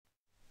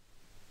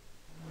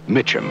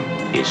Mitchum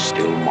is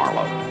still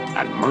Marlowe,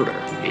 and murder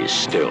is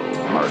still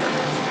murder.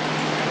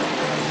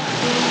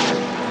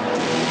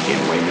 In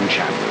Raymond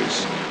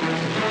Chandler's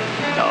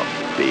The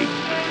Big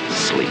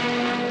Sleep,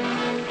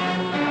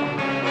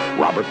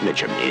 Robert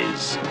Mitchum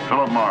is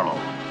Philip Marlowe.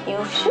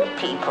 You shoot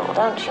people,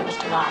 don't you,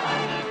 Mr.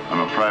 Marlowe?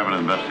 I'm a private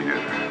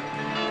investigator.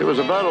 It was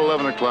about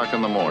 11 o'clock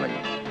in the morning.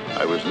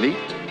 I was neat,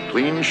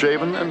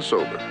 clean-shaven, and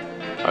sober.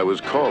 I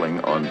was calling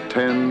on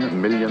 10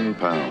 million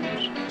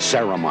pounds.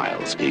 Sarah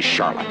Miles is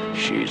Charlotte.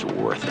 She's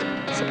worth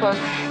it. Suppose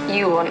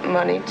you want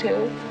money,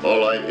 too?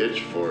 All I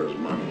itch for is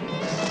money.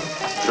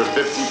 For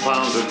 50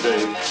 pounds a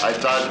day, I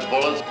dodge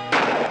bullets.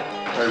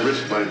 I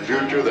risk my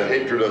future, the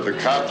hatred of the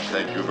cops.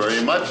 Thank you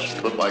very much.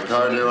 Put my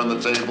card here on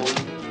the table.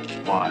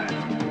 Why?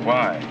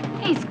 Why?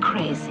 He's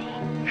crazy.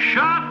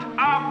 Shut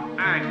up,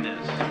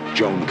 Agnes.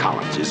 Joan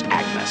Collins is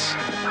Agnes.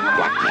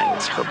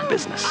 Blackmails her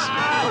business.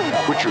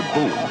 Richard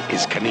Boone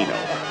is Canino.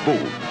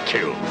 Boone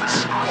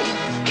kills.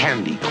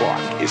 Candy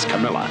Clark is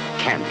Camilla.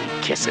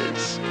 Candy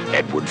kisses.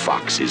 Edward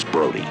Fox is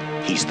Brody.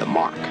 He's the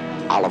Mark.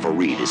 Oliver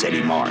Reed is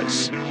Eddie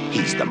Mars.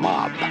 He's the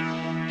mob.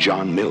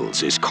 John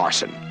Mills is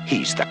Carson.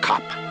 He's the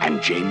cop.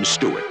 And James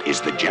Stewart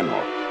is the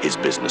general. His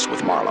business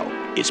with Marlowe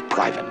is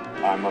private.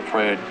 I'm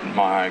afraid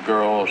my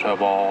girls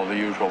have all the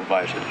usual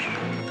vices.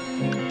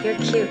 You're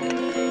cute.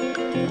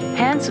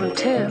 Handsome,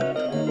 too.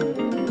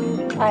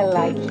 I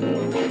like you.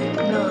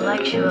 Mila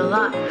likes you a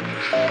lot.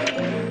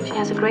 She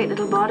has a great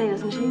little body,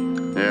 doesn't she?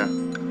 Yeah.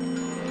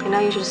 You know,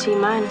 you should see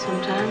mine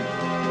sometime.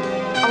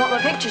 I want my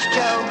pictures,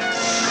 Joe.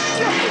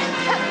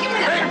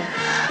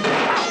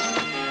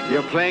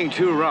 You're playing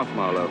too rough,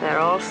 Marlowe. They're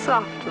all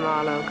soft,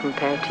 Marlowe,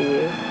 compared to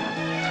you.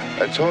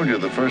 I told you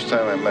the first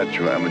time I met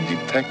you, I'm a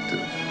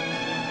detective.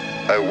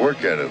 I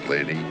work at it,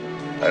 lady.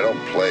 I don't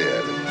play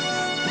at it.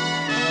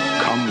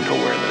 Come to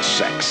where the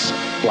sex,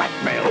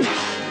 blackmail,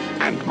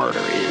 and murder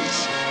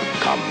is.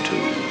 Come to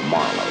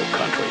Marlowe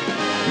Country.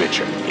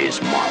 Mitchum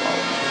is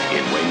Marlowe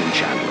in Raymond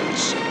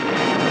Chandler's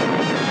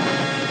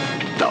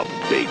The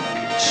Big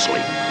Sleep.